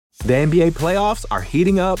The NBA playoffs are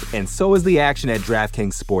heating up, and so is the action at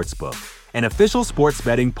DraftKings Sportsbook, an official sports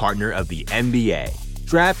betting partner of the NBA.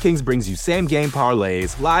 DraftKings brings you same-game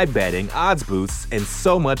parlays, live betting, odds boosts, and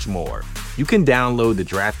so much more. You can download the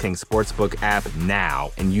DraftKings Sportsbook app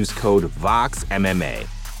now and use code VOXMMA.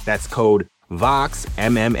 That's code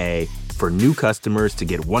VOXMMA for new customers to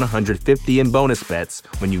get $150 in bonus bets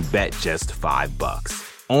when you bet just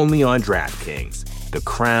 $5. Only on DraftKings. The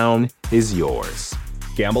crown is yours.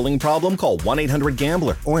 Gambling problem? Call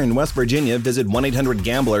 1-800-GAMBLER. Or in West Virginia, visit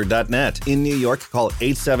 1-800-GAMBLER.net. In New York, call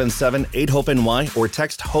 877-8-HOPE-NY or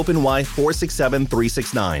text HOPE-NY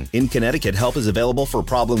 467-369. In Connecticut, help is available for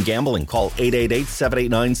problem gambling. Call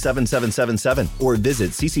 888-789-7777 or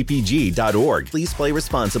visit ccpg.org. Please play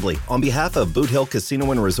responsibly. On behalf of Boot Hill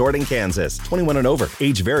Casino and Resort in Kansas, 21 and over.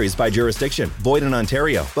 Age varies by jurisdiction. Void in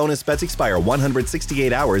Ontario. Bonus bets expire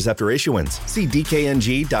 168 hours after issuance. See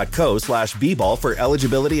dkng.co/bball for eligibility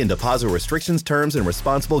and deposit restrictions, terms, and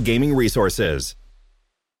responsible gaming resources.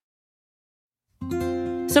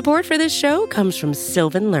 Support for this show comes from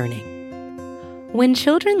Sylvan Learning. When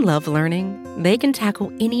children love learning, they can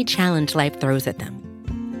tackle any challenge life throws at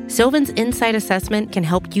them. Sylvan's Insight Assessment can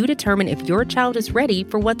help you determine if your child is ready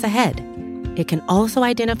for what's ahead. It can also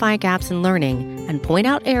identify gaps in learning and point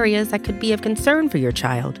out areas that could be of concern for your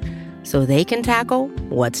child so they can tackle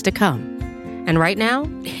what's to come. And right now,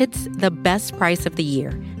 it's the best price of the year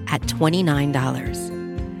at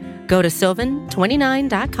 $29. Go to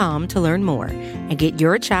sylvan29.com to learn more and get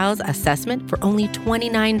your child's assessment for only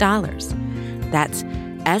 $29. That's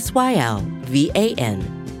SYLVAN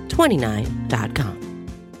 29.com.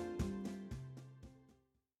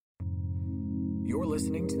 You're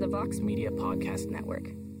listening to the Vox Media Podcast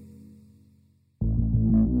Network.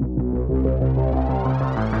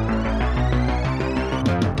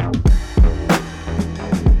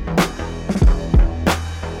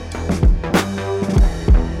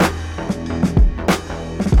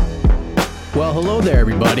 Well, hello there,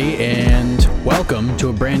 everybody, and welcome to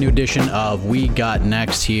a brand new edition of We Got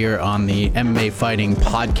Next here on the MMA Fighting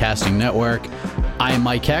Podcasting Network. I am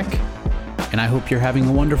Mike Heck, and I hope you're having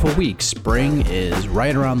a wonderful week. Spring is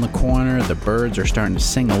right around the corner. The birds are starting to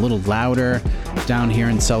sing a little louder down here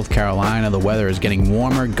in South Carolina. The weather is getting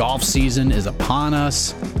warmer. Golf season is upon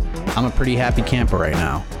us. I'm a pretty happy camper right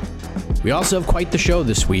now. We also have quite the show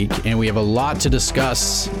this week, and we have a lot to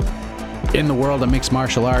discuss in the world of mixed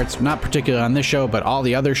martial arts, not particularly on this show, but all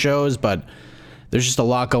the other shows. But there's just a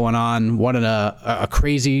lot going on. What a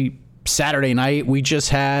crazy Saturday night we just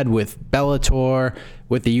had with Bellator,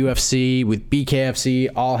 with the UFC, with BKFC,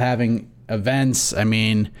 all having events. I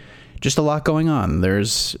mean, just a lot going on.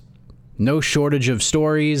 There's no shortage of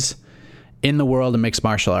stories in the world of mixed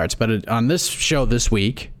martial arts. But on this show this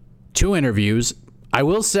week, 2 interviews. I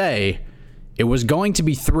will say it was going to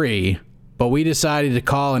be 3, but we decided to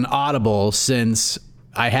call an audible since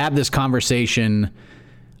I had this conversation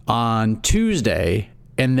on Tuesday,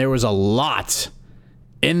 and there was a lot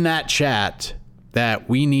in that chat that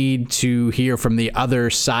we need to hear from the other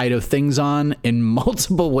side of things on in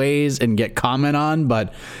multiple ways and get comment on.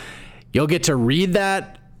 But you'll get to read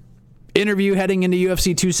that interview heading into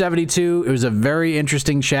UFC 272. It was a very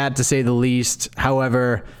interesting chat, to say the least.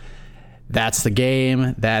 However, that's the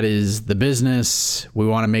game. That is the business. We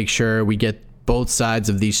want to make sure we get both sides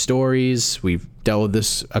of these stories. We've dealt with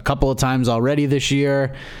this a couple of times already this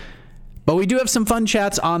year, but we do have some fun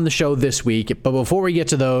chats on the show this week. But before we get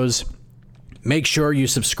to those, make sure you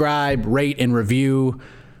subscribe, rate, and review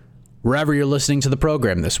wherever you're listening to the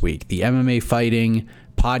program this week. The MMA Fighting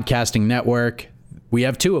Podcasting Network. We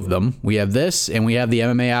have 2 of them. We have this, and we have the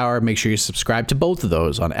MMA Hour. Make sure you subscribe to both of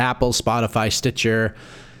those on Apple, Spotify, Stitcher,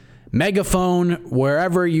 Megaphone,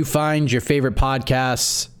 wherever you find your favorite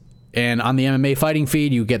podcasts. And on the MMA Fighting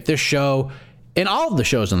feed, you get this show and all of the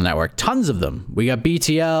shows on the network. Tons of them. We got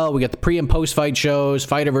BTL. We got the pre- and post-fight shows,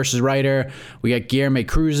 Fighter versus Writer. We got Guilherme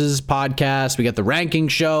Cruz's podcast. We got the ranking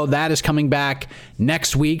show. That is coming back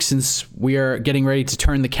next week since we are getting ready to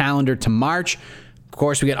turn the calendar to March. Of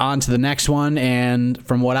course, we get on to the next one. And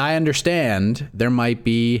from what I understand, there might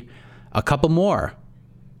be a couple more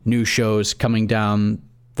new shows coming down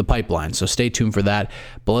the pipeline, so stay tuned for that.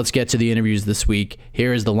 But let's get to the interviews this week.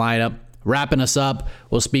 Here is the lineup. Wrapping us up,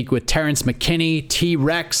 we'll speak with Terrance McKinney.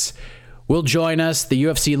 T-Rex will join us, the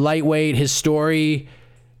UFC lightweight. His story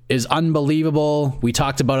is unbelievable. We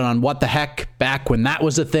talked about it on What the Heck back when that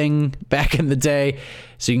was a thing back in the day.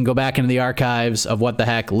 So you can go back into the archives of What the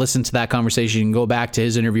Heck, listen to that conversation. You can go back to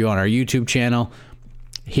his interview on our YouTube channel,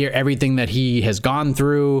 hear everything that he has gone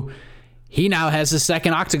through. He now has his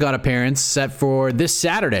second Octagon appearance set for this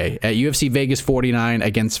Saturday at UFC Vegas 49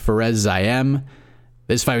 against Fares Ziam.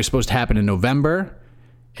 This fight was supposed to happen in November,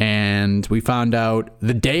 and we found out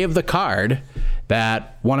the day of the card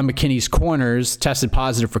that one of McKinney's corners tested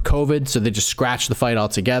positive for COVID, so they just scratched the fight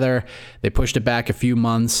altogether. They pushed it back a few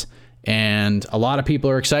months, and a lot of people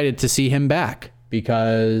are excited to see him back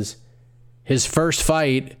because his first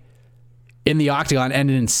fight in the octagon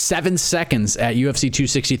ended in 7 seconds at UFC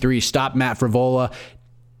 263. Stopped Matt Frivola,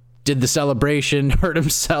 did the celebration, hurt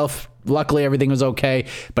himself. Luckily, everything was okay,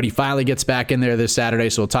 but he finally gets back in there this Saturday,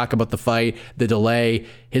 so we'll talk about the fight, the delay,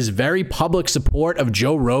 his very public support of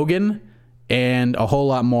Joe Rogan, and a whole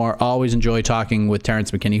lot more. Always enjoy talking with Terrance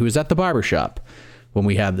McKinney, who was at the barbershop when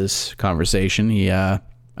we had this conversation.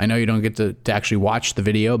 I know you don't get to actually watch the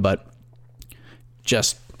video, but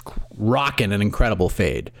just rocking an incredible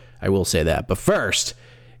fade. I will say that. But first,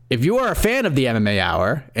 if you are a fan of the MMA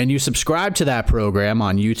Hour and you subscribe to that program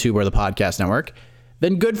on YouTube or the podcast network,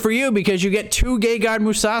 then good for you because you get 2 Gegard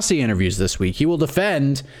Mousasi interviews this week. He will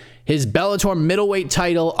defend his Bellator middleweight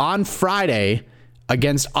title on Friday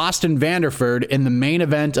against Austin Vanderford in the main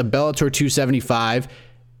event of Bellator 275.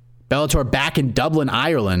 Bellator back in Dublin,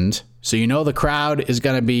 Ireland. So you know the crowd is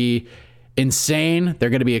going to be insane. They're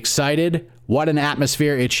going to be excited. What an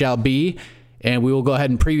atmosphere it shall be. And we will go ahead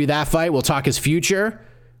and preview that fight. We'll talk his future.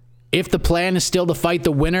 If the plan is still to fight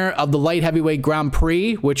the winner of the light heavyweight Grand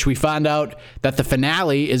Prix, which we found out that the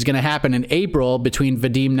finale is going to happen in April between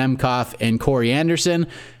Vadim Nemkov and Corey Anderson.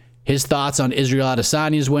 His thoughts on Israel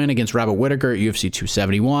Adesanya's win against Robert Whittaker at UFC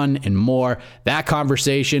 271 and more. That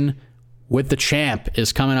conversation with the champ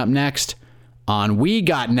is coming up next on We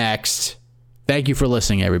Got Next. Thank you for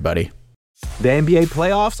listening, everybody. The NBA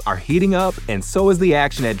playoffs are heating up, and so is the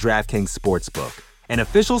action at DraftKings Sportsbook, an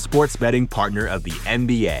official sports betting partner of the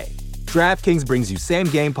NBA. DraftKings brings you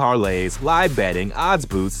same-game parlays, live betting, odds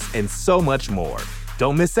boosts, and so much more.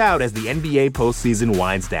 Don't miss out as the NBA postseason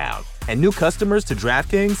winds down. And new customers to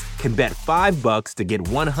DraftKings can bet $5 to get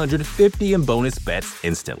 $150 in bonus bets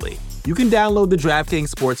instantly. You can download the DraftKings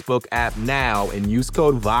Sportsbook app now and use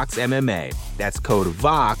code VOXMMA. That's code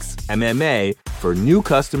VOXMMA for new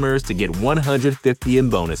customers to get $150 in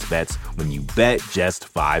bonus bets when you bet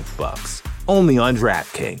just $5. Only on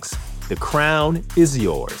DraftKings. The crown is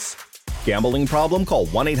yours. Gambling problem? Call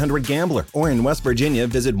 1-800-GAMBLER. Or in West Virginia,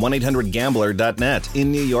 visit 1-800-GAMBLER.net.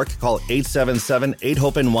 In New York, call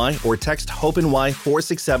 877-8-HOPE-NY or text HOPE-NY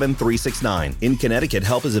 467-369. In Connecticut,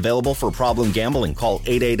 help is available for problem gambling. Call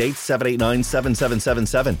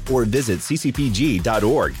 888-789-7777 or visit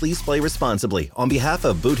ccpg.org. Please play responsibly. On behalf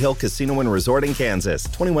of Boot Hill Casino and Resort in Kansas,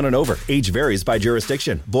 21 and over. Age varies by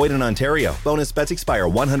jurisdiction. Void in Ontario. Bonus bets expire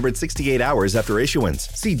 168 hours after issuance.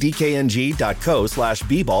 See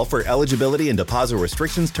dkng.co/bball for eligibility and deposit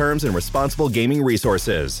restrictions, terms, and responsible gaming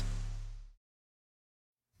resources.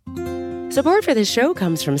 Support for this show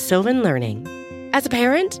comes from Sylvan Learning. As a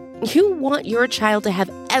parent, you want your child to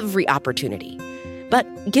have every opportunity, but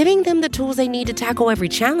giving them the tools they need to tackle every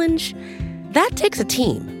challenge, that takes a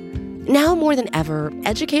team. Now more than ever,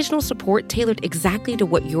 educational support tailored exactly to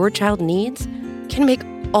what your child needs can make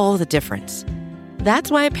all the difference.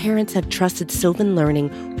 That's why parents have trusted Sylvan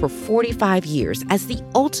Learning for 45 years as the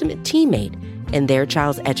ultimate teammate in their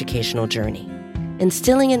child's educational journey,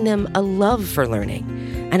 instilling in them a love for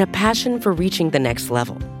learning and a passion for reaching the next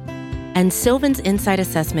level. And Sylvan's Insight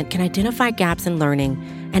Assessment can identify gaps in learning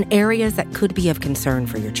and areas that could be of concern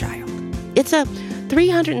for your child. It's a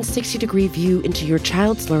 360-degree view into your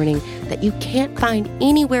child's learning that you can't find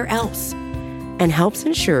anywhere else and helps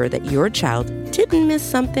ensure that your child didn't miss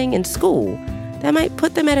something in school that might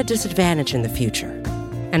put them at a disadvantage in the future.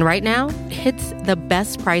 And right now, it's the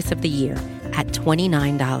best price of the year at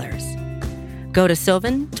 $29. Go to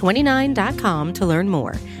sylvan29.com to learn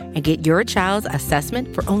more and get your child's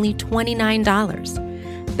assessment for only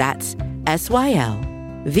 $29. That's SYLVAN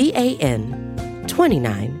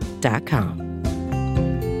 29.com.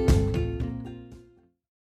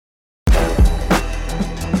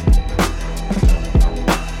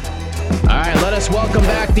 Welcome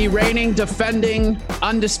back, the reigning, defending,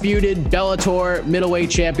 undisputed Bellator middleweight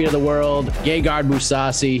champion of the world, Gegard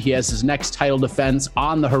Mousasi. He has his next title defense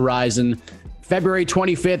on the horizon. February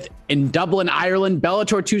 25th in Dublin, Ireland,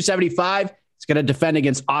 Bellator 275. He's going to defend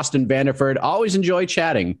against Austin Vanderford. Always enjoy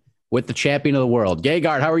chatting with the champion of the world.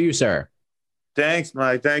 Gegard, how are you, sir? Thanks,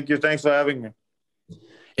 Mike. Thank you. Thanks for having me.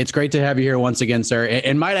 It's great to have you here once again, sir.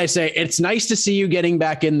 And might I say, it's nice to see you getting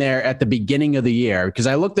back in there at the beginning of the year, because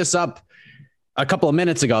I looked this up a couple of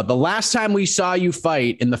minutes ago. The last time we saw you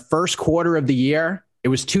fight in the first quarter of the year, it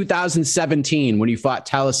was 2017 when you fought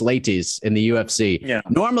Talis Leites in the UFC. Yeah.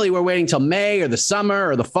 Normally we're waiting till May or the summer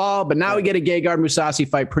or the fall, but now we get a Gegard Mousasi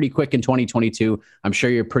fight pretty quick in 2022. I'm sure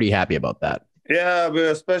you're pretty happy about that. Yeah, but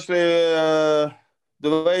especially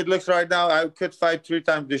the way it looks right now, I could fight 3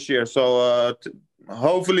 times this year. So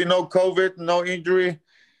hopefully no COVID, no injury.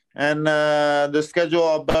 And the schedule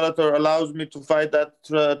of Bellator allows me to fight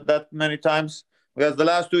that many times. Because the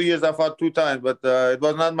last 2 years I fought 2 times, but it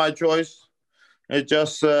was not my choice. It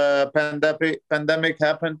just pandemic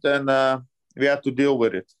happened, and we had to deal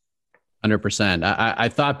with it. 100%. I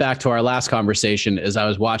thought back to our last conversation as I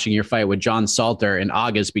was watching your fight with John Salter in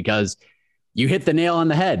August, because you hit the nail on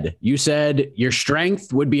the head. You said your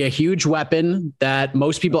strength would be a huge weapon, that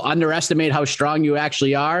most people underestimate how strong you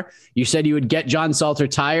actually are. You said you would get John Salter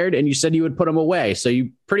tired, and you said you would put him away. So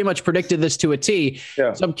you pretty much predicted this to a T.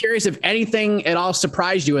 Yeah. So I'm curious if anything at all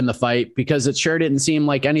surprised you in the fight, because it sure didn't seem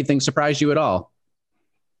like anything surprised you at all.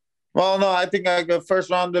 Well, no, I think the first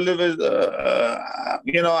round delivered,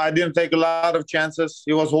 I didn't take a lot of chances.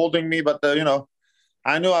 He was holding me, but,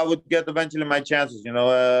 I knew I would get eventually my chances.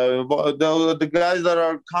 The guys that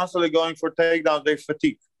are constantly going for takedowns, they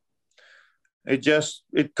fatigue.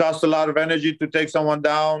 It costs a lot of energy to take someone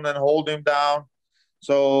down and hold him down.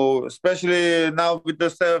 So especially now with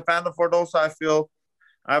the Van Ford also, I feel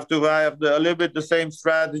I have a little bit the same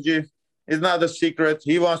strategy. It's not a secret.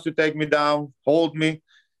 He wants to take me down, hold me,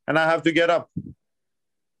 and I have to get up.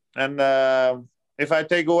 And if I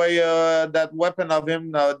take away that weapon of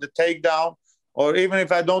him, the takedown, or even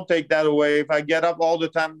if I don't take that away, if I get up all the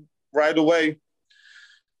time right away,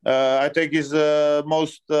 I take his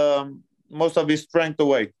most of his strength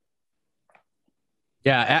away.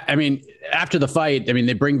 Yeah, I mean, after the fight,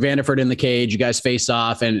 they bring Vanderford in the cage. You guys face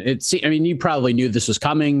off, and you probably knew this was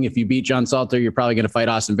coming. If you beat John Salter, you're probably going to fight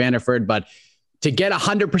Austin Vanderford. But to get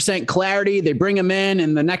 100% clarity, they bring him in,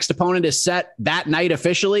 and the next opponent is set that night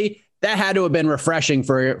officially. That had to have been refreshing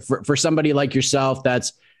for somebody like yourself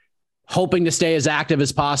that's hoping to stay as active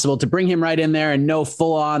as possible, to bring him right in there and know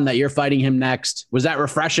full on that you're fighting him next. Was that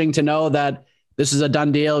refreshing to know that this is a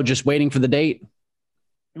done deal, just waiting for the date?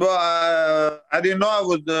 Well, I didn't know I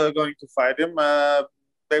was going to fight him.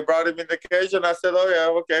 They brought him in the cage, and I said, oh, yeah,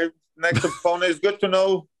 okay. Next opponent is good to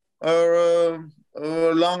know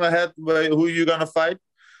long ahead who you're going to fight.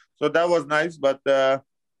 So that was nice, but I'm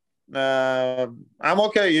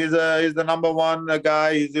okay. He's the number one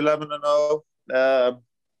guy. He's 11-0.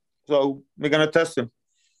 So we're going to test him.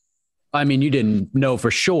 I mean, you didn't know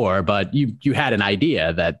for sure, but you had an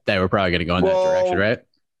idea that they were probably going to go in that direction, right?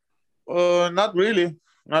 Not really.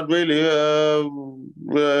 Not really.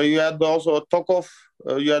 You had also Tokov.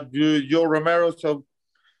 You had Joe Romero. So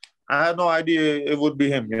I had no idea it would be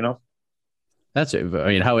him, That's it. I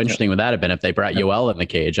mean, how interesting would that have been if they brought Yoel in the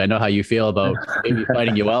cage? I know how you feel about maybe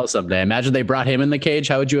fighting Yoel someday. Imagine they brought him in the cage.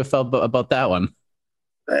 How would you have felt about that one?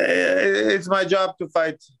 It's my job to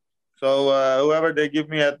fight. So whoever they give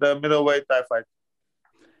me at the middleweight, I fight.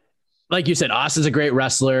 Like you said, Austin's a great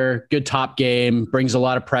wrestler, good top game, brings a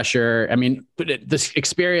lot of pressure. I mean, this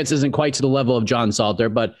experience isn't quite to the level of John Salter,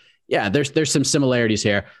 but yeah, there's some similarities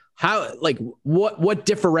here. What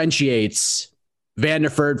differentiates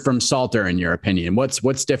Vanderford from Salter in your opinion?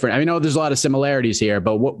 What's different? I know there's a lot of similarities here,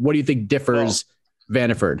 but what do you think differs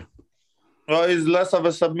Vanderford? Well, he's less of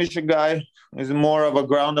a submission guy. He's more of a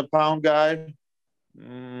ground and pound guy.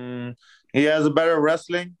 He has a better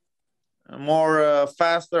wrestling, more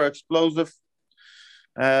faster, explosive.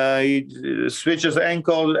 He switches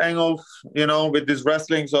angles, with his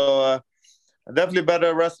wrestling. So definitely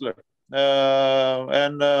better wrestler.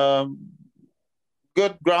 And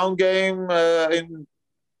good ground game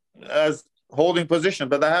as holding position.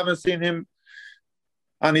 But I haven't seen him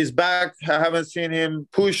on his back. I haven't seen him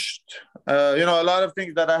pushed. A lot of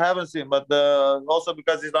things that I haven't seen. But also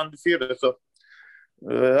because he's undefeated. So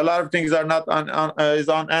a lot of things are not is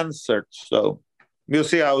unanswered. So we'll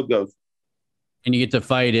see how it goes. And you get to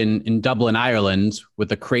fight in Dublin, Ireland,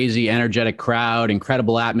 with a crazy, energetic crowd,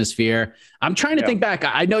 incredible atmosphere. I'm trying to think back.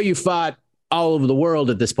 I know you fought all over the world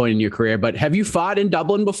at this point in your career, but have you fought in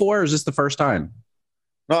Dublin before, or is this the first time?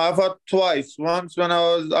 No, I fought twice. Once when I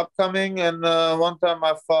was upcoming, and one time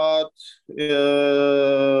I fought.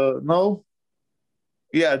 Uriah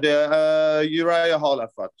Hall I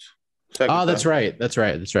fought. That's right.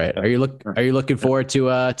 Are you looking forward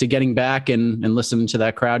to getting back and listening to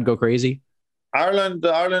that crowd go crazy? Ireland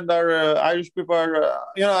are Irish people are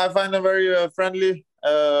I find them very friendly,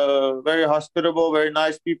 very hospitable, very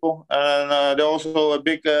nice people, and they're also a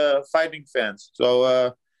big fighting fans.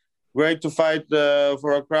 So great to fight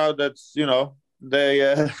for a crowd that's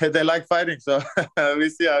they like fighting. So we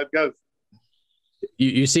see how it goes.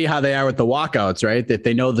 You see how they are with the walkouts, right? That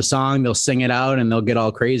they know the song, they'll sing it out, and they'll get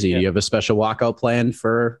all crazy. Yeah. Do you have a special walkout plan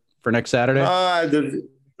for next Saturday?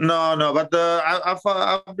 No. But I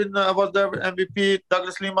was there with MVP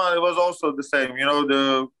Douglas Lima. It was also the same.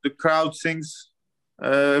 The crowd sings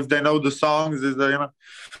if they know the songs. It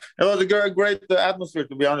was a great atmosphere,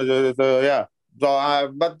 to be honest. Yeah. So,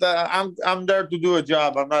 I'm there to do a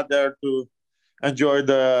job. I'm not there to enjoy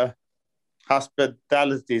the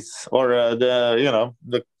hospitalities or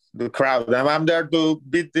the crowd. I'm there to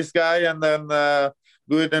beat this guy and then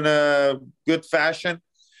do it in a good fashion.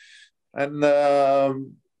 And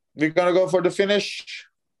we're gonna go for the finish.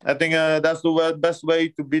 I think that's the best way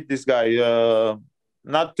to beat this guy.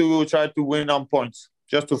 Not to try to win on points,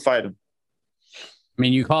 just to fight him. I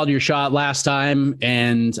mean, you called your shot last time,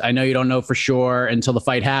 and I know you don't know for sure until the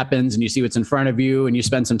fight happens and you see what's in front of you and you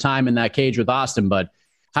spend some time in that cage with Austin. But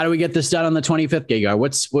how do we get this done on the 25th,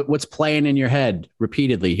 Gegard? What's playing in your head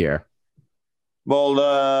repeatedly here?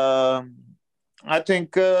 Well, I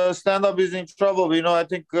think stand-up is in trouble. I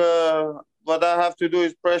think what I have to do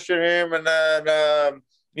is pressure him, and then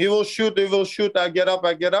he will shoot. I get up,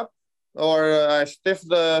 or I stuff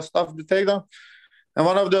the takedown. And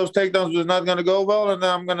one of those takedowns was not going to go well, and then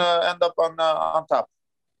I'm going to end up on top.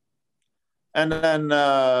 And then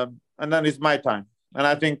it's my time. And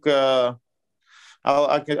I think I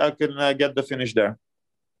can get the finish there.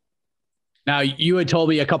 Now, you had told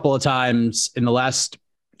me a couple of times in the last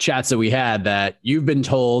chats that we had that you've been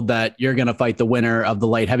told that you're going to fight the winner of the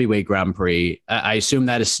light heavyweight Grand Prix. I assume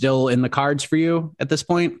that is still in the cards for you at this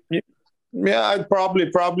point? Yeah, I'd probably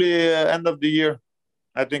end of the year.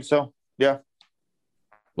 I think so. Yeah.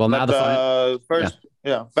 Well, now the fight. First,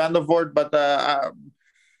 yeah, Van der Voort, but I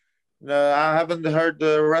haven't heard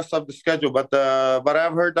the rest of the schedule. But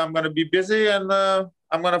I've heard I'm going to be busy, and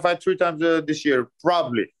I'm going to fight 3 times this year.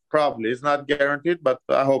 Probably. It's not guaranteed, but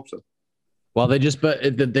I hope so. Well, they just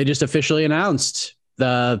officially announced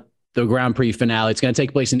the Grand Prix finale. It's going to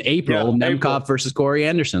take place in April. Nemkov versus Corey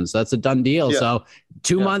Anderson. So that's a done deal. Yeah. So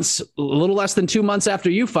 2 months, a little less than 2 months after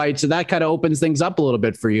you fight. So that kind of opens things up a little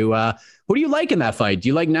bit for you. Who do you like in that fight? Do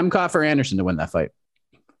you like Nemkov or Anderson to win that fight?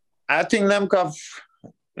 I think Nemkov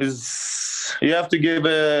is. You have to give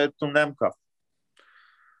it to Nemkov.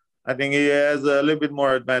 I think he has a little bit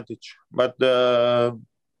more advantage, but.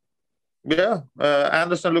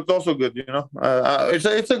 Anderson looked also good.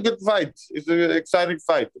 It's a good fight. It's an exciting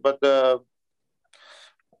fight, but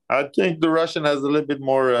I think the Russian has a little bit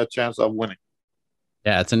more chance of winning.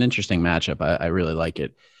 Yeah, it's an interesting matchup. I really like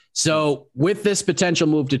it. So with this potential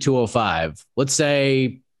move to 205, let's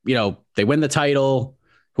say they win the title.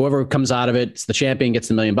 Whoever comes out of it, it's the champion, gets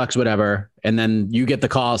the $1 million, whatever, and then you get the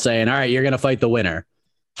call saying, "All right, you're going to fight the winner."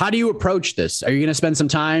 How do you approach this? Are you going to spend some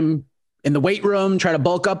time in the weight room, try to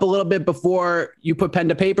bulk up a little bit before you put pen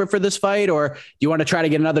to paper for this fight? Or do you want to try to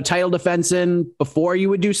get another title defense in before you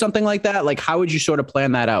would do something like that? Like, how would you sort of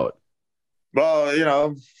plan that out?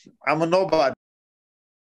 Well, I'm a nobody.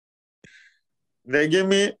 They give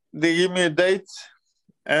me a date,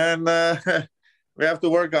 and we have to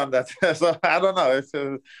work on that. So I don't know.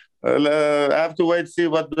 I have to wait to see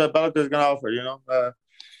what the Bellator is going to offer,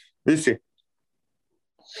 we'll see.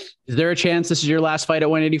 Is there a chance this is your last fight at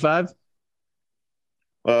 185?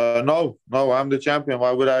 No, I'm the champion.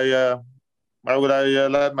 Why would I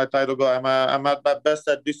let my title go? I'm at my best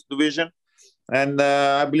at this division, and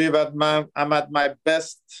I believe I'm at my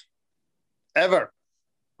best ever.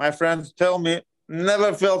 My friends tell me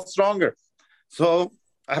never felt stronger, so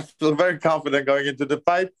I feel very confident going into the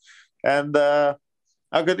fight, and I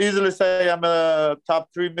could easily say I'm a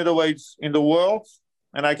top 3 middleweights in the world.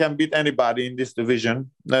 And I can beat anybody in this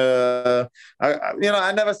division. I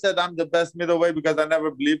never said I'm the best middleweight because I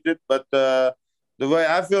never believed it. But the way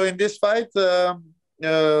I feel in this fight, the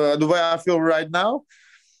way I feel right now,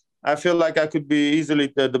 I feel like I could be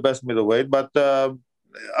easily the best middleweight. But of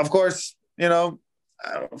course, Van der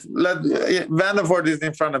Voort is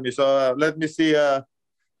in front of me, so let me see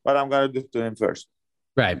what I'm going to do to him first.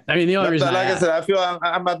 Right. I mean, the only reason, like I said, I feel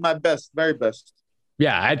I'm at my best, very best.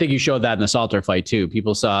 Yeah, I think you showed that in the Salter fight too.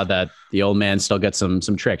 People saw that the old man still gets some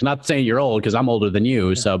tricks. Not saying you're old because I'm older than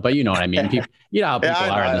you, so but you know what I mean. People, how people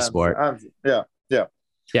are in the sport. Yeah.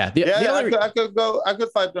 I could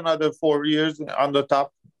fight another 4 years on the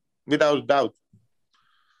top, without doubt.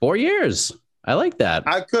 4 years, I like that.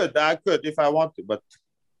 I could if I want to, but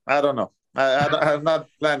I don't know. I'm not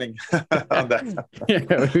planning on that.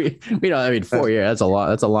 we don't. I mean, 4 years.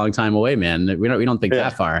 That's a long time away, man. We don't think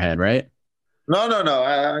that far ahead, right?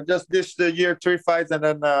 No. Just this year, 3 fights, and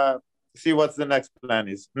then see what's the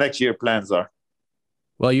next year plans are.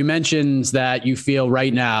 Well, you mentioned that you feel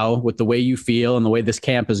right now with the way you feel and the way this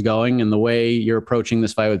camp is going and the way you're approaching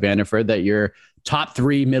this fight with Van der Voort that you're top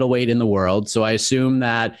 3 middleweight in the world. So I assume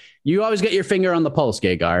that you always get your finger on the pulse,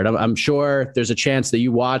 Gegard. I'm sure there's a chance that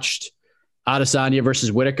you watched Adesanya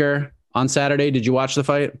versus Whitaker on Saturday. Did you watch the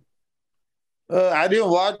fight? I didn't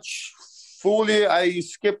watch fully. I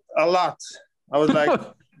skipped a lot. I was like,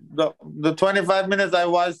 the 25 minutes I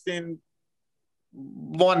watched in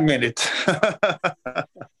 1 minute.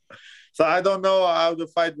 So I don't know how the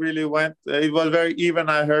fight really went. It was very even,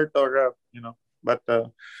 I heard, but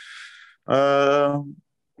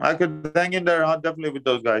I could hang in there definitely with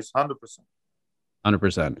those guys, 100%.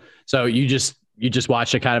 100%. So you just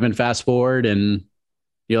watched it kind of in fast forward and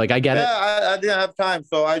you're like, I get it. Yeah, I didn't have time.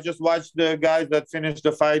 So I just watched the guys that finished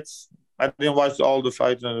the fights. I didn't watch all the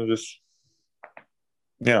fights and just,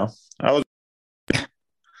 I was.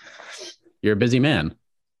 You're a busy man.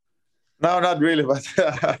 No, not really, but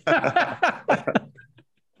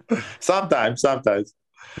sometimes.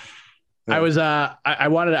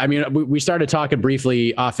 We started talking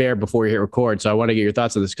briefly off air before we hit record. So I want to get your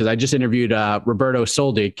thoughts on this because I just interviewed Roberto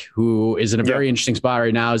Soldic, who is in a very interesting spot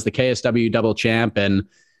right now as the KSW double champ. And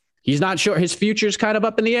he's not sure. His future's kind of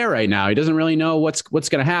up in the air right now. He doesn't really know what's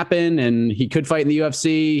going to happen. And he could fight in the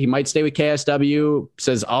UFC. He might stay with KSW.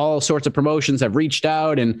 Says all sorts of promotions have reached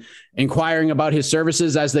out and inquiring about his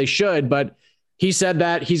services as they should. But he said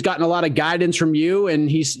that he's gotten a lot of guidance from you,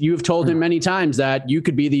 and you've told him many times that you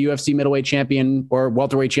could be the UFC middleweight champion or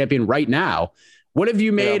welterweight champion right now. What have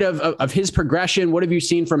you made of his progression? What have you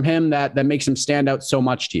seen from him that makes him stand out so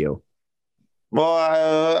much to you?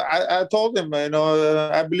 Well, I told him,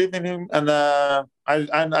 I believe in him, and I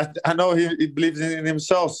know he believes in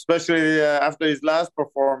himself, especially after his last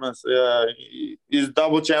performance. He's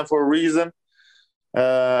double champ for a reason.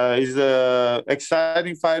 He's an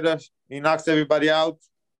exciting fighter. He knocks everybody out.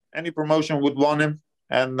 Any promotion would want him.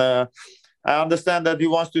 And I understand that he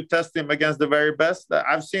wants to test him against the very best.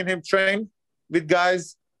 I've seen him train with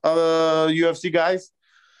guys, UFC guys.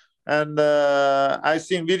 And I've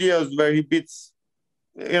seen videos where he beats,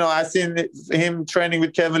 I've seen him training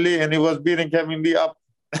with Kevin Lee and he was beating Kevin Lee up.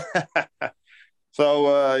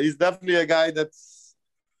 So he's definitely a guy that's,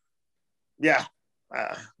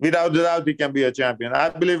 without a doubt, he can be a champion. I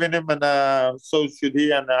believe in him, and so should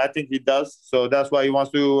he, and I think he does. So that's why he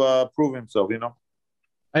wants to prove himself,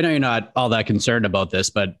 I know you're not all that concerned about this,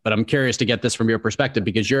 but I'm curious to get this from your perspective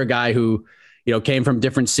because you're a guy who, came from a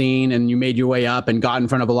different scene and you made your way up and got in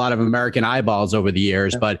front of a lot of American eyeballs over the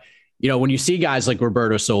years. Yeah. But, when you see guys like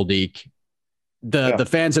Roberto Soldic, the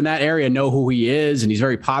fans in that area know who he is, and he's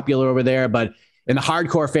very popular over there. But and the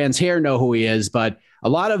hardcore fans here know who he is, but a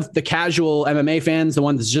lot of the casual MMA fans, the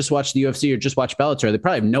ones that just watch the UFC or just watch Bellator, they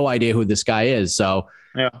probably have no idea who this guy is. So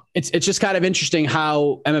it's just kind of interesting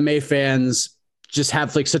how MMA fans just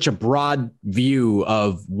have like such a broad view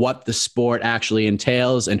of what the sport actually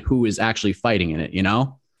entails and who is actually fighting in it,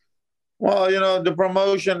 Well, the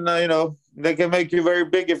promotion, they can make you very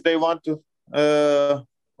big if they want to.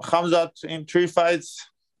 Khamzat in 3 fights,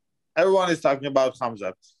 everyone is talking about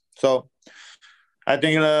Khamzat. So I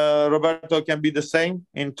think Roberto can be the same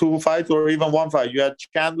in 2 fights or even 1 fight. You had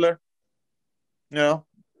Chandler, they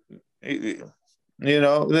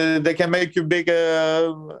can make you big.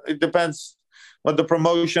 It depends what the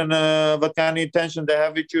promotion, what kind of intention they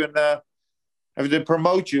have with you. And if they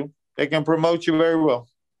promote you, they can promote you very well.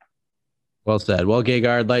 Well said. Well,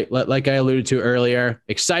 Gegard, like I alluded to earlier,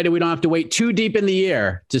 excited we don't have to wait too deep in the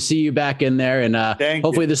year to see you back in there. And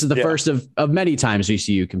hopefully this is the first of many times we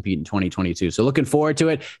see you compete in 2022. So looking forward to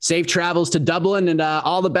it. Safe travels to Dublin and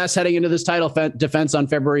all the best heading into this title defense on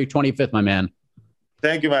February 25th, my man.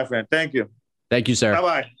 Thank you, my friend. Thank you. Thank you, sir.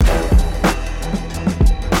 Bye-bye.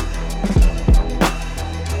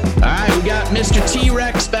 All right, we got Mr.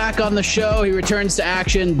 T-Rex back on the show. He returns to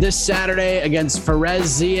action this Saturday against Fares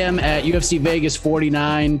Ziam at UFC Vegas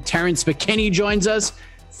 49. Terrance McKinney joins us,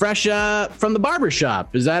 fresh from the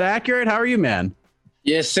barbershop. Is that accurate? How are you, man?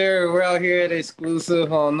 Yes, sir. We're out here at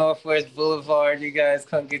Exclusive on Northwest Boulevard. You guys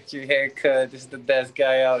come get your hair cut. This is the best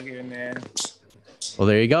guy out here, man. Well,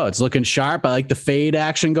 there you go. It's looking sharp. I like the fade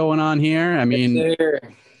action going on here. I mean... Yes, sir.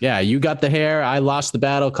 Yeah, you got the hair. I lost the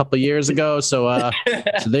battle a couple of years ago. So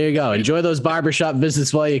there you go. Enjoy those barbershop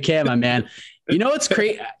visits while you can, my man. You know what's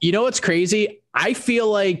crazy? I feel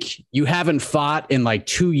like you haven't fought in like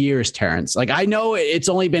 2 years, Terrance. Like, I know it's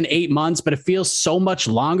only been 8 months, but it feels so much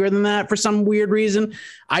longer than that for some weird reason.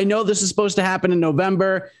 I know this is supposed to happen in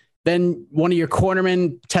November. Then one of your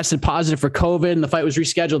cornermen tested positive for COVID and the fight was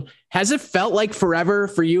rescheduled. Has it felt like forever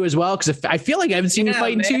for you as well? Because I feel like I haven't seen you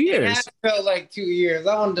fight in 2 years. It felt like 2 years.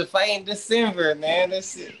 I wanted to fight in December, man.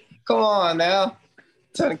 Come on now. I'm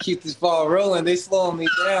trying to keep this ball rolling. They slowing me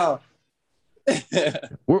down.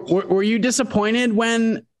 Were you disappointed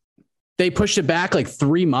when they pushed it back like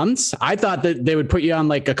 3 months? I thought that they would put you on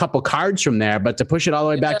like a couple cards from there, but to push it all the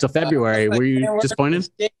way back to February, were you disappointed?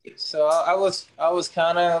 So I was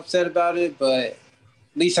kind of upset about it, but at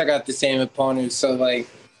least I got the same opponent. So like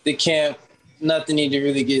the camp, nothing need to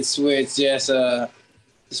really get switched. Just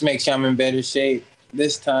make sure I'm in better shape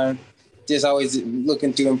this time. Just always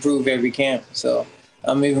looking to improve every camp. So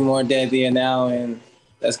I'm even more deadlier now, and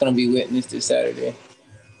that's going to be witnessed this Saturday.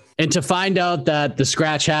 And to find out that the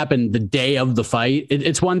scratch happened the day of the fight,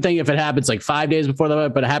 it's one thing if it happens like 5 days before the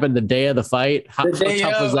fight, but it happened the day of the fight. How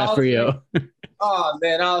tough was that for you? Oh,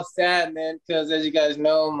 man, I was sad, man, because as you guys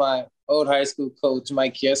know, my old high school coach,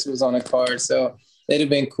 Mike Kess, was on the card. So it'd have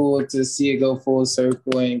been cool to see it go full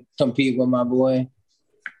circle and compete with my boy.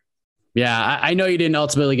 Yeah, I know you didn't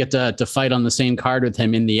ultimately get to fight on the same card with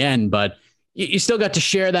him in the end, but you still got to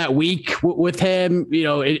share that week with him, you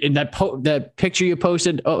know, in that picture you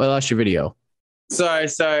posted. Oh, I lost your video.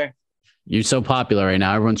 Sorry. You're so popular right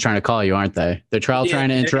now. Everyone's trying to call you, aren't they? They're trying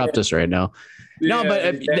to interrupt us right now. No,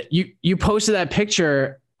 but you posted that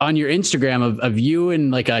picture on your Instagram of you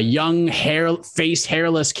and like a young hairless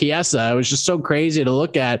Chiesa. It was just so crazy to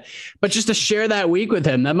look at, but just to share that week with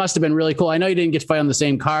him, that must've been really cool. I know you didn't get to fight on the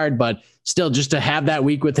same card, but still just to have that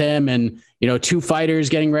week with him and, you know, two fighters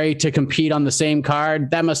getting ready to compete on the same card,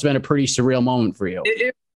 that must've been a pretty surreal moment for you.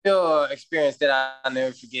 It's still an experience that I'll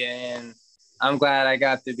never forget. And I'm glad I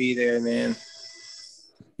got to be there, man.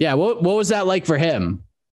 Yeah. What was that like for him?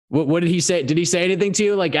 What did he say? Did he say anything to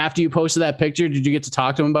you? Like after you posted that picture, did you get to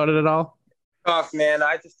talk to him about it at all? Man,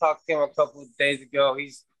 I just talked to him a couple of days ago.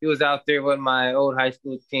 He was out there with my old high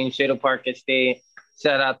school team, Shadow Park State.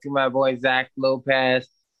 Shout out to my boy, Zach Lopez,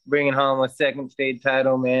 bringing home a second state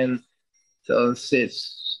title, man. So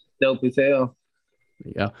it's dope as hell.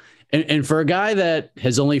 Yeah. And for a guy that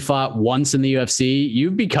has only fought once in the UFC,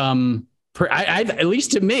 you've become, at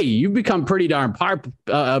least to me, you've become pretty darn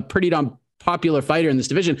popular fighter in this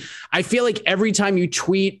division. I feel like every time you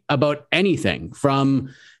tweet about anything from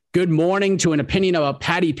good morning to an opinion about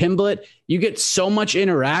Paddy Pimblett, you get so much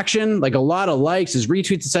interaction, like a lot of likes, his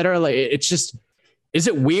retweets, etc. Like it's just, is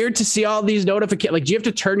it weird to see all these notifications? Like, do you have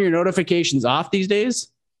to turn your notifications off these days?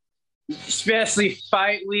 Especially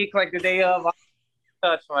fight week, like the day of, I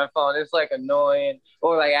touch my phone. It's like annoying.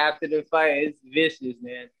 Or like after the fight, it's vicious,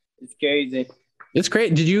 man. It's crazy. It's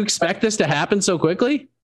great. Did you expect this to happen so quickly?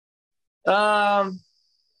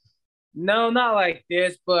 No, not like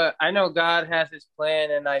this, but I know God has his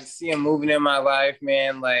plan and I see him moving in my life,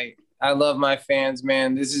 man. Like, I love my fans,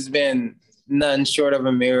 man. This has been nothing short of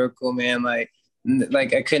a miracle, man. Like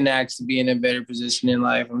I couldn't ask to be in a better position in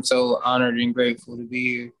life. I'm so honored and grateful to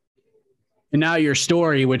be here. And now your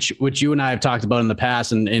story, which you and I have talked about in the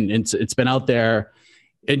past, and it's been out there.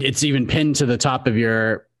 It's even pinned to the top of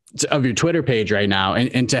your Twitter page right now,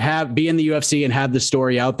 and to be in the UFC and have the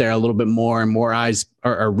story out there a little bit more, and more eyes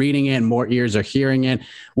are reading it and more ears are hearing it.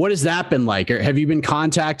 What has that been like? Or have you been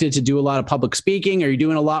contacted to do a lot of public speaking? Are you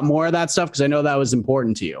doing a lot more of that stuff? Because I know that was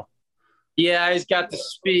important to you. Yeah, I just got to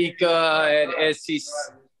speak at SFCC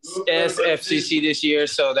this year,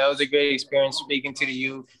 so that was a great experience speaking to the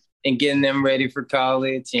youth and getting them ready for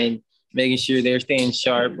college and making sure they're staying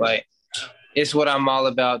sharp. Like, it's what I'm all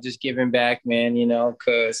about, just giving back, man, you know,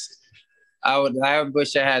 because I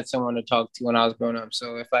wish I had someone to talk to when I was growing up.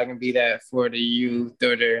 So if I can be that for the youth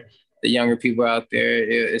or the younger people out there,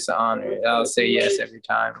 it's an honor. I'll say yes every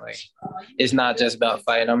time. Like, it's not just about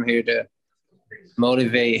fighting. I'm here to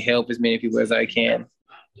motivate, help as many people as I can.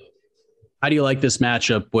 How do you like this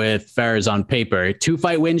matchup with Ferris on paper?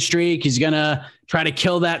 2-fight win streak. He's going to try to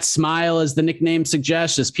kill that smile, as the nickname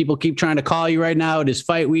suggests, as people keep trying to call you right now. It is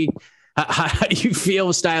fight week. How do you feel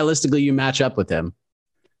stylistically you match up with him?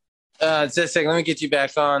 Just a second. Let me get you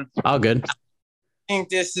back on. All good. I think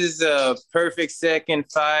this is a perfect second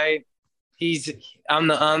fight. I'm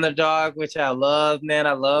the underdog, which I love, man.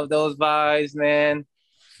 I love those vibes, man.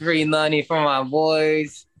 Free money for my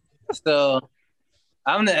boys. So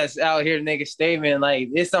I'm just out here to make a statement. Like,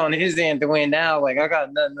 it's on his end to win now. Like, I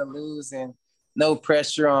got nothing to lose and no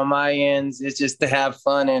pressure on my ends. It's just to have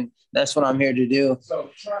fun, and that's what I'm here to do.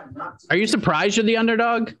 Are you surprised you're the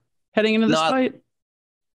underdog heading into this fight?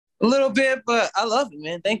 A little bit, but I love it,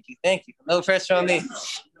 man. Thank you. No pressure on me.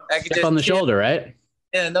 Chip on the shoulder, right?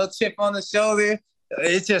 Yeah, no chip on the shoulder.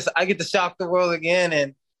 It's just I get to shock the world again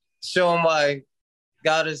and show them why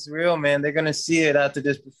God is real, man. They're gonna see it after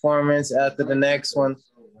this performance, after the next one.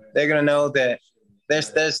 They're gonna know that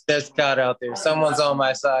there's God out there. Someone's on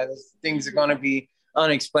my side. Things are gonna be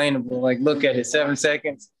unexplainable. Like, look at it, 7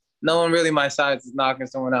 seconds. No one really my side is knocking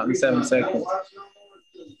someone out in 7 seconds.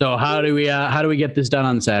 So how do we get this done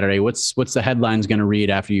on Saturday? What's the headlines going to read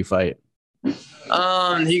after you fight?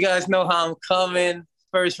 You guys know how I'm coming.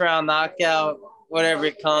 First round knockout, whatever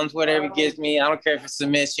it comes, whatever it gives me. I don't care if it's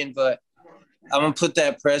submission, but I'm gonna put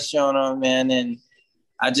that pressure on him, man. And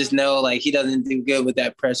I just know like he doesn't do good with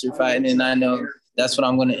that pressure fighting, and I know that's what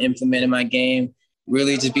I'm gonna implement in my game.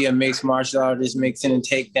 Really, just be a mixed martial artist, mixing and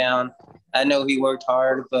takedown. I know he worked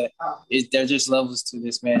hard, but there's just levels to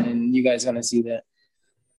this, man, and you guys are gonna see that.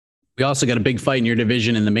 We also got a big fight in your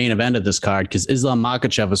division in the main event of this card because Islam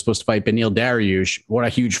Makhachev was supposed to fight Beneil Dariush. What a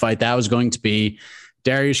huge fight that was going to be.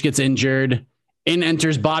 Dariush gets injured. In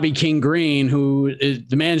enters Bobby King Green,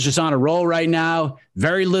 the man's just on a roll right now.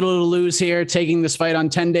 Very little to lose here, taking this fight on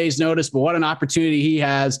 10 days notice, but what an opportunity he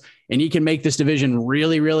has. And he can make this division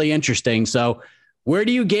really, really interesting. So where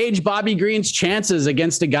do you gauge Bobby Green's chances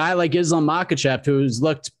against a guy like Islam Makhachev, who's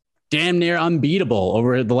looked damn near unbeatable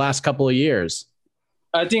over the last couple of years?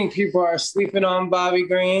 I think people are sleeping on Bobby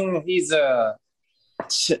Green. He's a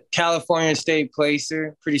California State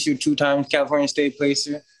placer, pretty sure 2 times California State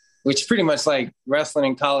placer, which is pretty much like wrestling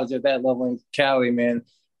in college at that level in Cali, man,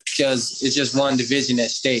 because it's just one division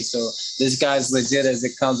at state. So this guy's legit as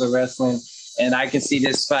it comes to wrestling. And I can see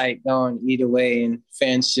this fight going either way, and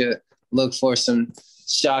fans should look for some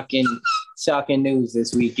shocking news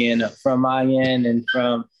this weekend from my end and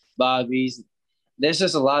from Bobby's. There's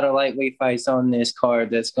just a lot of lightweight fights on this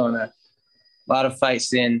card a lot of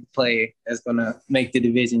fights in play that's going to make the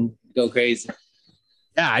division go crazy.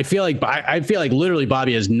 Yeah, I feel like literally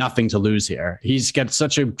Bobby has nothing to lose here. He's got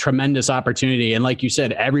such a tremendous opportunity. And like you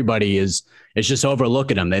said, everybody is just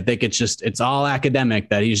overlooking him. They think it's all academic,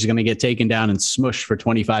 that he's just going to get taken down and smushed for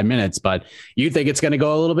 25 minutes. But you think it's going to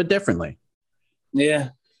go a little bit differently. Yeah,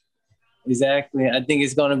 exactly. I think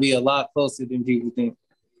it's going to be a lot closer than people think.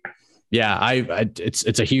 Yeah,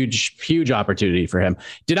 it's a huge opportunity for him.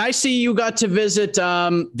 Did I see you got to visit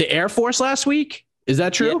the Air Force last week? Is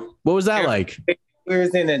that true? Yeah. What was that like? We were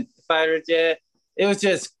in a fighter jet. It was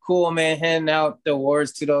just cool, man, handing out the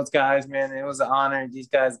awards to those guys, man. It was an honor. These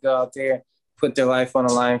guys go out there, put their life on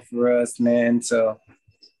the line for us, man. So,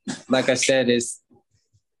 like I said, it's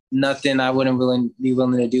nothing I wouldn't be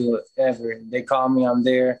willing to do ever. They call me, I'm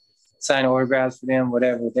there, sign autographs for them,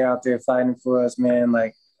 whatever. They're out there fighting for us, man.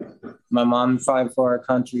 Like, my mom fight for our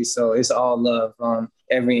country, so it's all love on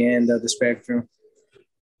every end of the spectrum.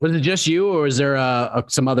 Was it just you, or was there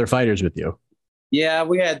some other fighters with you? Yeah,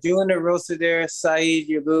 we had Dylan DeRosa there, Saeed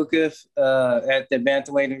Yabukov at the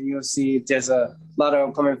bantamweight of UFC. There's a lot of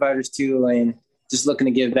upcoming fighters too, and just looking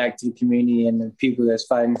to give back to the community and the people that's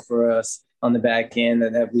fighting for us on the back end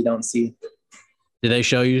that we don't see. Did they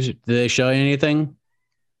show you anything?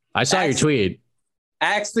 I saw your tweet.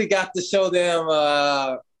 I actually got to show them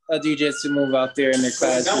a jiu-jitsu move out there in their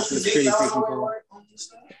class, which was pretty freaking cool.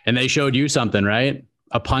 And they showed you something, right?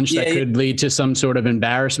 A punch that could lead to some sort of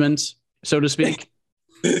embarrassment, so to speak.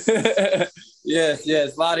 Yes.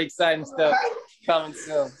 A lot of exciting stuff coming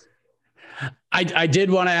soon. I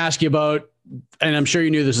did want to ask you about, and I'm sure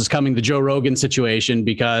you knew this was coming, the Joe Rogan situation,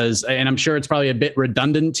 and I'm sure it's probably a bit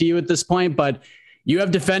redundant to you at this point, but you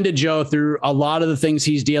have defended Joe through a lot of the things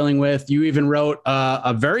he's dealing with. You even wrote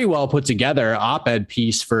a very well put together op-ed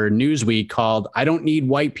piece for Newsweek called "I Don't Need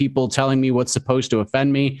White People Telling Me What's Supposed to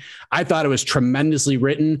Offend Me." I thought it was tremendously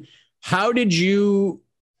written. How did you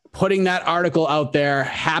putting that article out there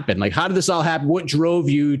happen? Like, how did this all happen? What drove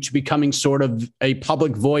you to becoming sort of a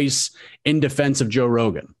public voice in defense of Joe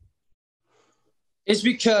Rogan? It's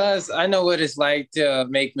because I know what it's like to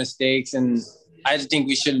make mistakes, and I just think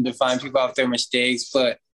we shouldn't define people off their mistakes,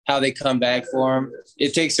 but how they come back for them.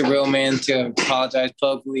 It takes a real man to apologize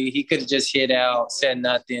publicly. He could have just hit out, said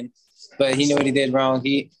nothing, but he knew what he did wrong.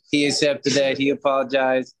 He accepted that. He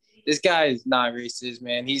apologized. This guy is not racist,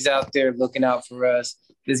 man. He's out there looking out for us.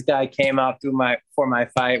 This guy came out for my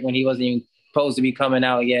fight when he wasn't even supposed to be coming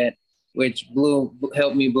out yet, which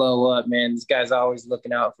helped me blow up, man. This guy's always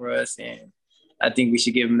looking out for us, and I think we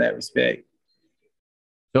should give him that respect.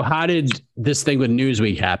 So how did this thing with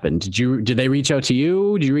Newsweek happen? Did they reach out to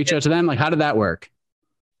you? Did you reach out to them? Like, how did that work?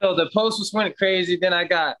 So the post went crazy. Then I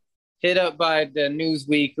got hit up by the News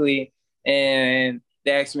Weekly, and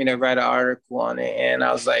they asked me to write an article on it. And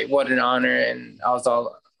I was like, what an honor. And I was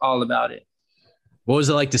all about it. What was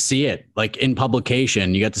it like to see it? Like in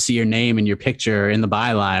publication, you got to see your name and your picture in the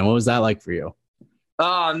byline. What was that like for you?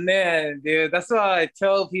 Oh man, dude. That's why I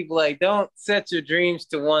tell people, like, don't set your dreams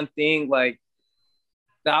to one thing. Like,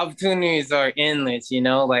 the opportunities are endless, you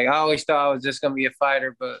know? Like, I always thought I was just going to be a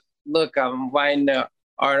fighter, but look, I'm writing an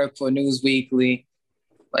article for News Weekly.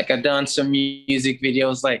 Like, I've done some music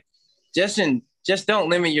videos. Like, just in just don't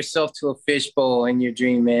limit yourself to a fishbowl in your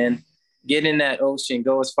dream, man. Get in that ocean,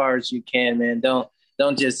 go as far as you can, man. Don't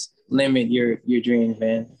just limit your dreams,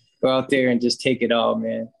 man. Go out there and just take it all,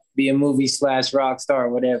 man. Be a movie/rock star,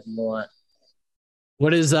 whatever you want.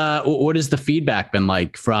 What is the feedback been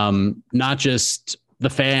like from not just the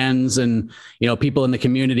fans and, people in the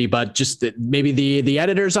community, but just maybe the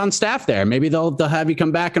editors on staff there? Maybe they'll have you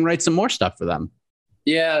come back and write some more stuff for them.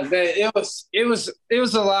 Yeah, it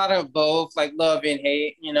was a lot of both, like love and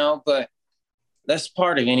hate, but that's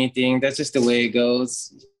part of anything. That's just the way it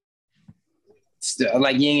goes. It's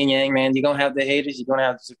like yin and yang, man. You're going to have the haters, you're going to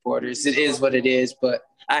have the supporters. It is what it is, but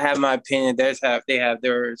I have my opinion. They have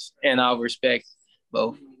theirs, and I'll respect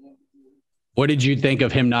both. What did you think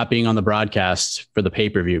of him not being on the broadcast for the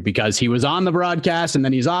pay-per-view? Because he was on the broadcast and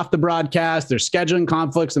then he's off the broadcast. There's scheduling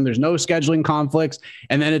conflicts and there's no scheduling conflicts.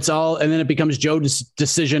 And then it becomes Joe's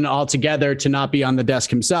decision altogether to not be on the desk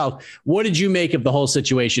himself. What did you make of the whole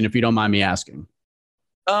situation, if you don't mind me asking?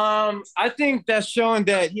 I think that's showing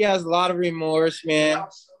that he has a lot of remorse, man.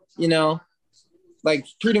 Like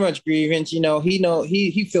pretty much grievance.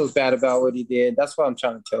 He feels bad about what he did. That's what I'm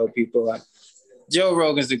trying to tell people. Like, Joe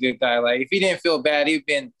Rogan's a good guy. Like, if he didn't feel bad, he'd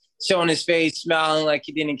been showing his face, smiling like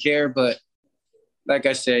he didn't care. But like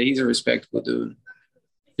I said, he's a respectable dude.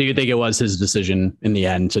 Do you think it was his decision in the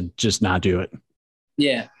end to just not do it?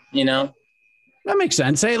 Yeah, That makes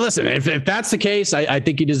sense. Hey, listen, if that's the case, I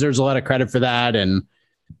think he deserves a lot of credit for that. And,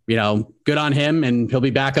 good on him. And he'll be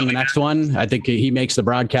back on the next one. I think he makes the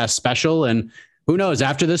broadcast special. And who knows,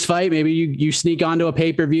 after this fight, maybe you sneak onto a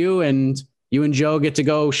pay-per-view and you and Joe get to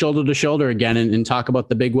go shoulder to shoulder again and talk about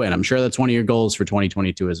the big win. I'm sure that's one of your goals for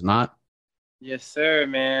 2022, is it not? Yes, sir,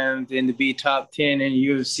 man. Then to be top 10 in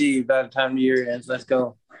UFC by the time the year ends. Let's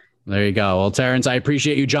go. There you go. Well, Terrance, I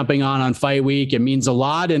appreciate you jumping on Fight Week. It means a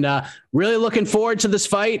lot. And really looking forward to this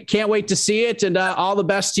fight. Can't wait to see it. And all the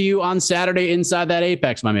best to you on Saturday inside that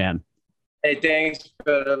Apex, my man. Hey, thanks,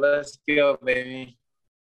 brother. Let's go, baby.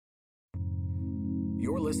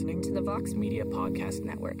 You're listening to the Vox Media Podcast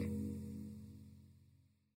Network.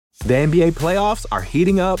 The NBA playoffs are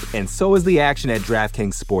heating up, and so is the action at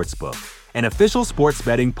DraftKings Sportsbook, an official sports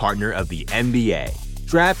betting partner of the NBA.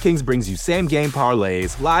 DraftKings brings you same-game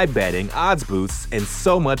parlays, live betting, odds boosts, and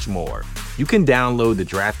so much more. You can download the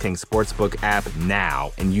DraftKings Sportsbook app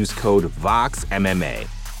now and use code VOXMMA.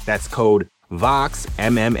 That's code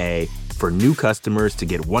VOXMMA for new customers to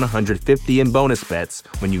get $150 in bonus bets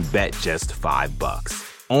when you bet just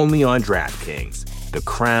 $5. Only on DraftKings. The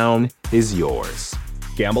crown is yours.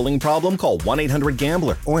 Gambling problem? Call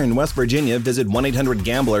 1-800-GAMBLER. Or in West Virginia, visit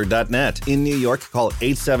 1-800-GAMBLER.net. In New York, call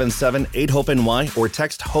 877-8-HOPE-NY or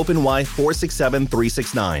text HOPE-NY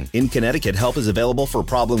 467-369. In Connecticut, help is available for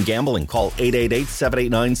problem gambling. Call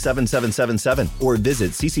 888-789-7777 or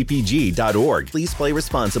visit ccpg.org. Please play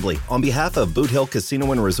responsibly. On behalf of Boot Hill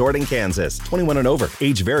Casino and Resort in Kansas, 21 and over.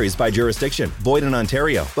 Age varies by jurisdiction. Void in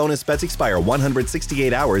Ontario. Bonus bets expire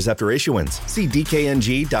 168 hours after issuance. See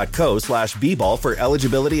dkng.co/bball for eligibility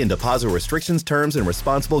and deposit restrictions, terms, and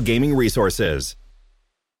responsible gaming resources.